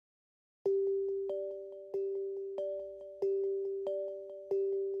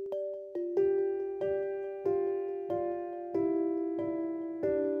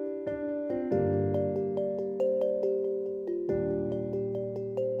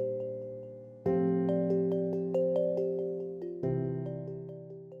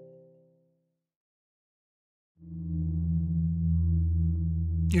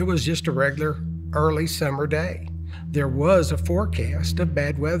It was just a regular early summer day. There was a forecast of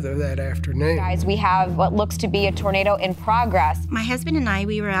bad weather that afternoon. Guys, we have what looks to be a tornado in progress. My husband and I,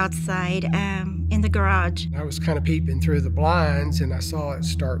 we were outside in the garage. I was kind of peeping through the blinds and I saw it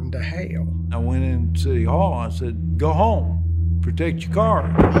starting to hail. I went in City Hall and I said, go home, protect your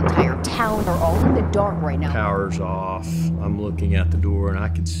car. The entire town are all in the dark right now. Power's off. I'm looking out the door and I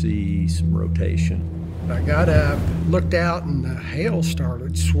could see some rotation. I got up, looked out, and the hail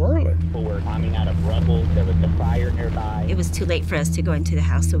started swirling. People were climbing out of rubble. There was a fire nearby. It was too late for us to go into the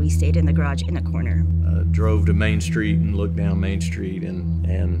house, so we stayed in the garage in a corner. Drove to Main Street and looked down Main Street,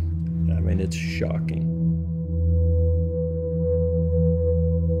 and I mean, it's shocking.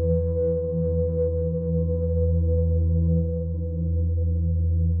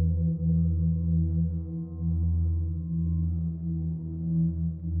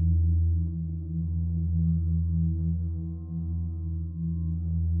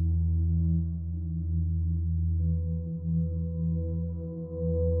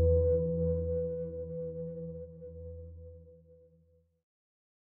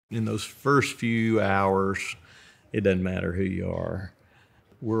 In those first few hours, it doesn't matter who you are.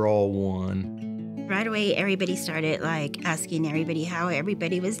 We're all one. Right away, everybody started like asking everybody how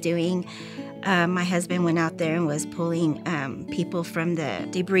everybody was doing. My husband went out there and was pulling people from the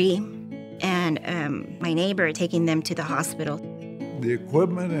debris, and my neighbor taking them to the hospital. The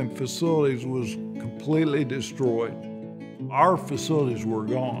equipment and facilities was completely destroyed. Our facilities were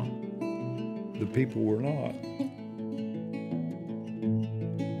gone. The people were not.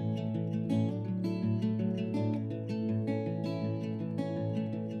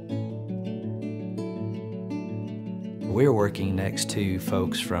 We were working next to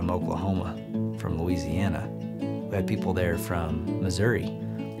folks from Oklahoma, from Louisiana. We had people there from Missouri.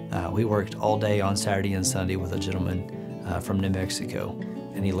 We worked all day on Saturday and Sunday with a gentleman from New Mexico.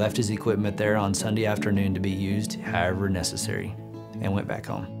 And he left his equipment there on Sunday afternoon to be used however necessary and went back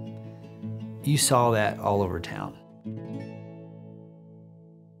home. You saw that all over town.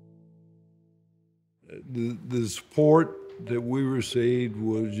 The support that we received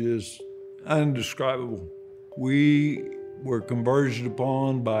was just indescribable. We were converged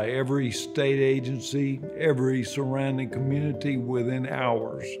upon by every state agency, every surrounding community within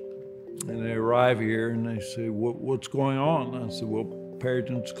hours. And they arrive here and they say, what's going on? And I said, well,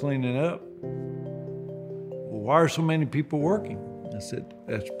 Perryton's cleaning up. Well, why are so many people working? I said,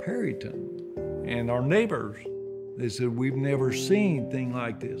 that's Perryton and our neighbors. They said, we've never seen anything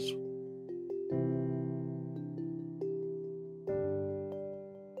like this.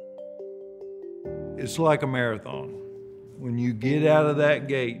 It's like a marathon. When you get out of that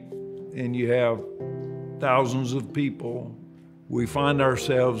gate and you have thousands of people, we find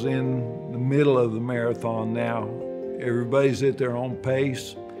ourselves in the middle of the marathon now. Everybody's at their own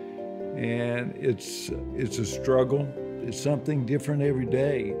pace, and it's a struggle. It's something different every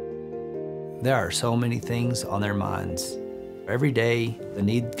day. There are so many things on their minds. Every day, the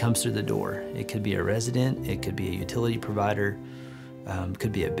need comes through the door. It could be a resident, it could be a utility provider,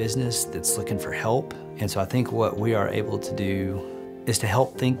 could be a business that's looking for help. And so I think what we are able to do is to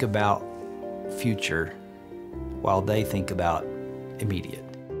help think about future while they think about immediate.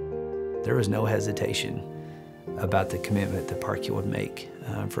 There was no hesitation about the commitment that Parkhill would make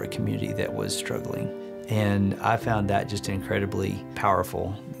for a community that was struggling. And I found that just incredibly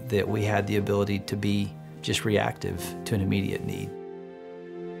powerful, that we had the ability to be just reactive to an immediate need.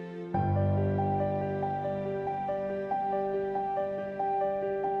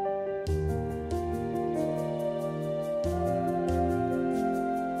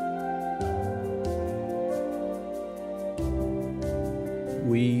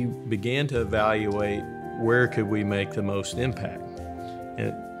 We began to evaluate where could we make the most impact.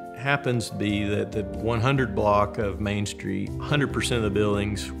 It happens to be that the 100 block of Main Street, 100% of the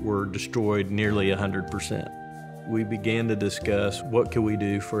buildings were destroyed, nearly 100%. We began to discuss what could we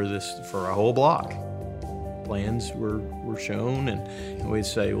do for our whole block. Plans were shown, and we'd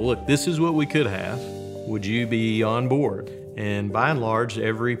say, well, look, this is what we could have. Would you be on board? And by and large,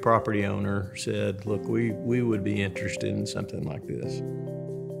 every property owner said, look, we would be interested in something like this.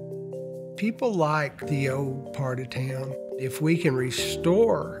 People like the old part of town. If we can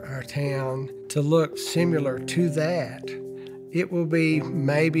restore our town to look similar to that, it will be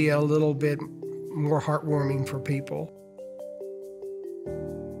maybe a little bit more heartwarming for people.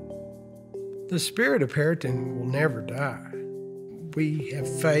 The spirit of Perryton will never die. We have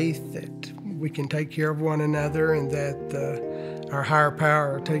faith that we can take care of one another and that our higher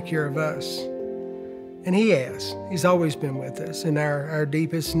power will take care of us. And He has. He's always been with us in our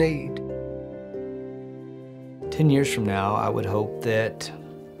deepest need. 10 years from now, I would hope that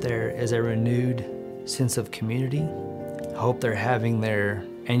there is a renewed sense of community. I hope they're having their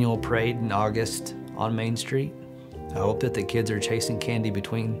annual parade in August on Main Street. I hope that the kids are chasing candy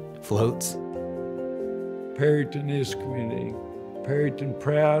between floats. Perryton is community. Perryton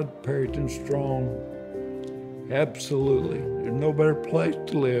proud, Perryton strong. Absolutely. There's no better place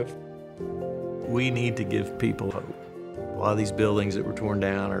to live. We need to give people hope. A lot of these buildings that were torn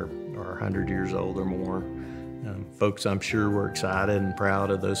down are 100 years old or more. Folks, I'm sure, were excited and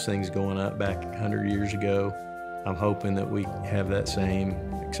proud of those things going up back 100 years ago. I'm hoping that we have that same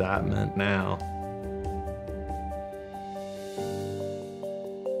excitement now.